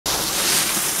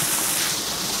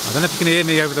I don't know if you can hear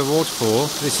me over the waterfall.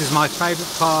 This is my favourite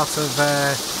part of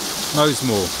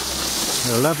Rosemoor.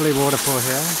 A lovely waterfall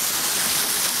here.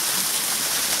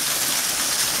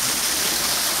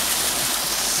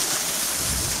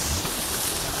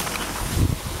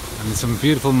 And some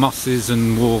beautiful mosses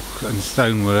and walk and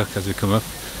stonework as we come up.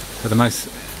 But the most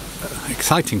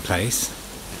exciting place,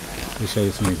 let me show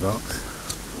you some of these rocks.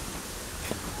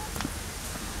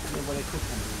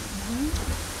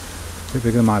 A bit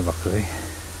bigger than my rock really.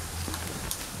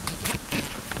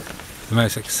 The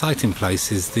most exciting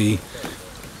place is the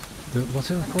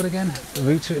what's it called again? The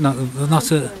root? Not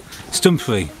a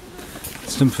Stumpery.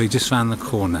 Stumpery just round the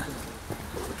corner.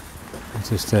 I'll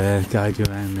just guide you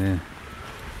around there.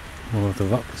 All of the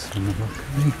rocks from the rock.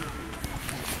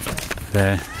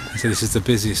 There. So this is the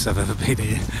busiest I've ever been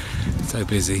here. So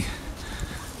busy.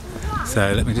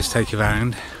 So let me just take you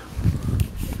around.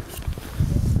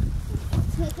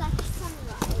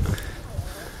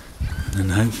 And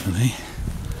hopefully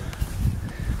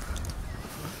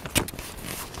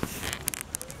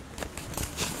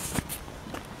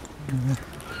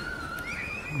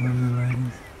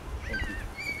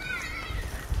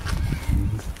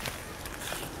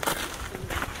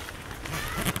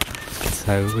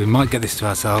so we might get this to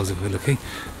ourselves if we're lucky.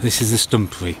 This is the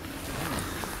Stumpery,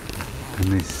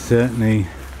 and it's certainly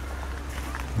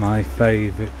my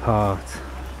favourite part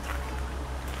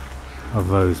of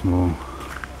Rosemoor.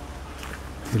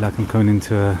 I feel like I'm coming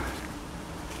into a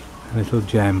little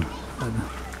gem.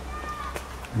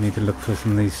 We need to look for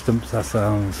some of these stumps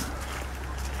ourselves.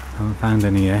 Haven't found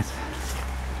any yet.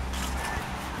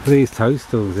 Look at these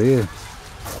toadstools here.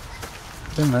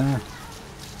 Look in there.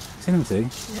 Seen them too?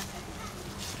 Yeah.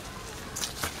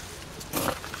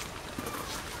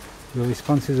 Your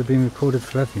responses are being recorded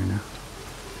forever, you know.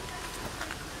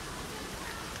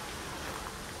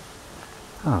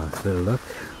 Oh, let's have a little look.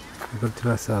 We've got it to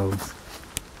ourselves.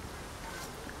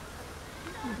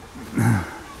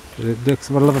 It looks,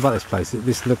 what I love about this place,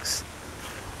 this looks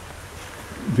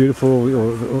beautiful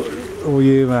all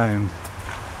year round,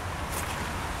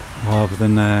 rather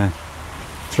than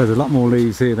there's a lot more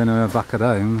leaves here than back at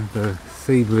home. The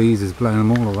sea breeze has blown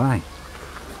them all away.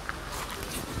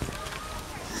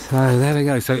 So there we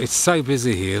go. So it's so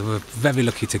busy here, we're very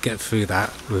lucky to get through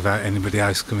that without anybody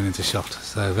else coming into shot,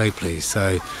 so very pleased.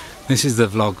 So this is the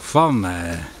vlog from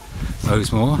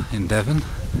Rosemoor in Devon.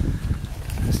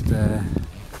 Just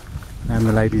around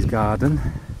the ladies' garden.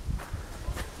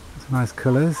 Some nice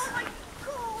colours.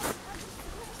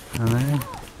 And there.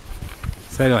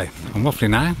 So anyway, I'm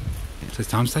waffling now, so it's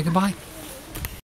time to say goodbye.